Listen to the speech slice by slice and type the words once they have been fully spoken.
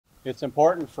It's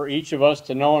important for each of us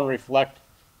to know and reflect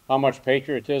how much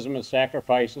patriotism and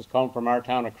sacrifices come from our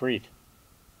town of Crete.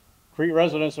 Crete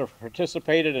residents have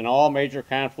participated in all major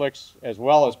conflicts as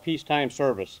well as peacetime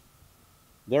service.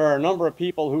 There are a number of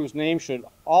people whose names should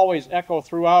always echo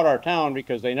throughout our town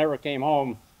because they never came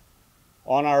home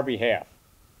on our behalf.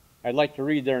 I'd like to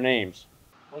read their names.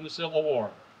 From the Civil War,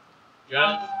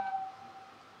 John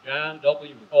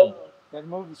W. Cole. Gotta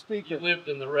move the speaker. He lived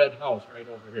in the red house right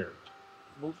over here.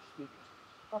 Move the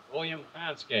speaker. William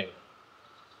Conskay,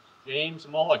 James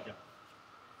Mulligan,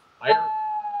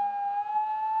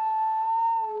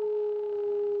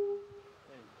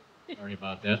 sorry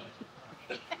about that.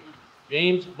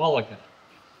 James Mulligan,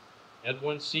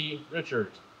 Edwin C.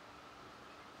 Richards,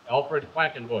 Alfred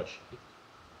Quackenbush,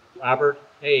 Robert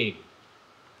Haig,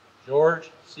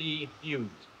 George C. Hughes,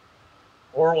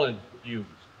 Orland Hughes,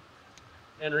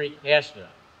 Henry Casta,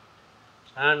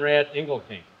 Conrad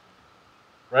Engelking,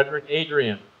 Frederick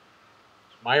Adrian,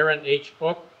 Myron H.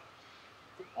 Cook,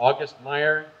 August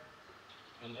Meyer,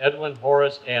 and Edwin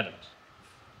Horace Adams.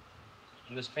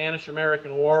 In the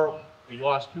Spanish-American War, we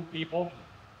lost two people,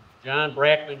 John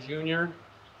Brackman Jr. and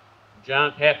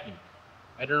John Patney.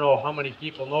 I don't know how many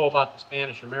people know about the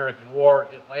Spanish-American War.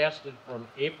 It lasted from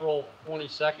April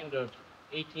 22nd of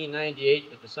 1898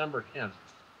 to December 10th.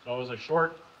 So it was a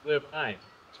short-lived time.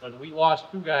 But we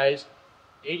lost two guys.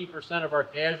 80% of our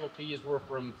casualties were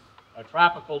from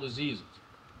tropical diseases.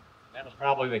 That was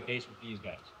probably the case with these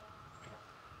guys.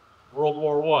 World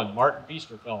War I, Martin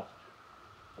Biesterfeld.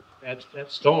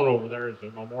 That stone over there is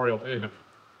a memorial to him.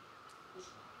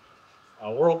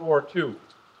 World War II,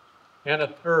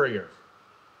 Kenneth Currier,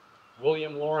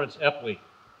 William Lawrence Epley,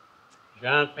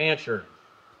 John Fancher,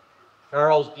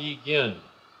 Charles D. Ginn,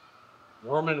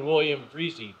 Norman William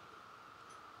Greasy,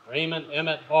 Raymond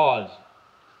Emmett Hawes,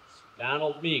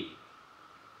 Donald Meek,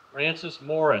 Francis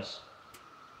Morris,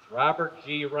 Robert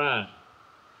G. Ron,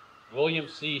 William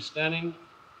C. Stenning,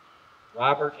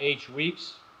 Robert H.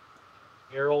 Weeks,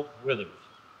 Harold Withers.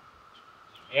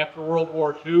 After World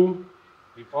War II,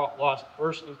 we lost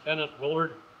First Lieutenant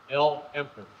Willard L.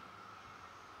 Kemper.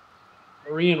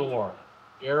 Korean War,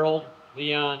 Gerald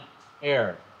Leon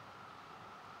Hare.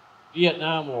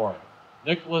 Vietnam War,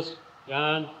 Nicholas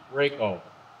John Raco,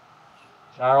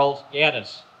 Charles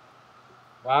Gaddis,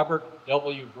 Robert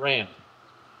W. Grant,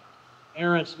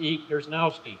 Terrence E.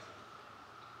 Kersnowski,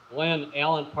 Glenn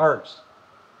Allen Parks,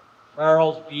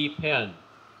 Charles B. Penn,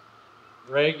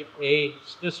 Greg A.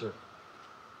 Stisser.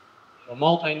 The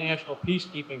multinational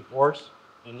peacekeeping force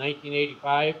in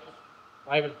 1985,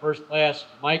 Private First Class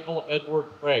Michael Edward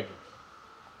Craig,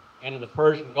 and in the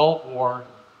Persian Gulf War,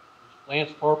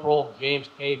 Lance Corporal James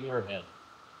K. Muirhead.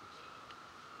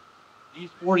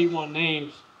 These 41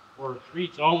 names were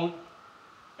Crete's own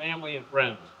family and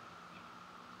friends.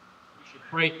 We should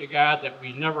pray to God that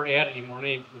we never add any more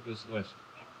names to this list.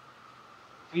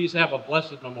 Please have a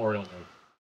blessed Memorial Day.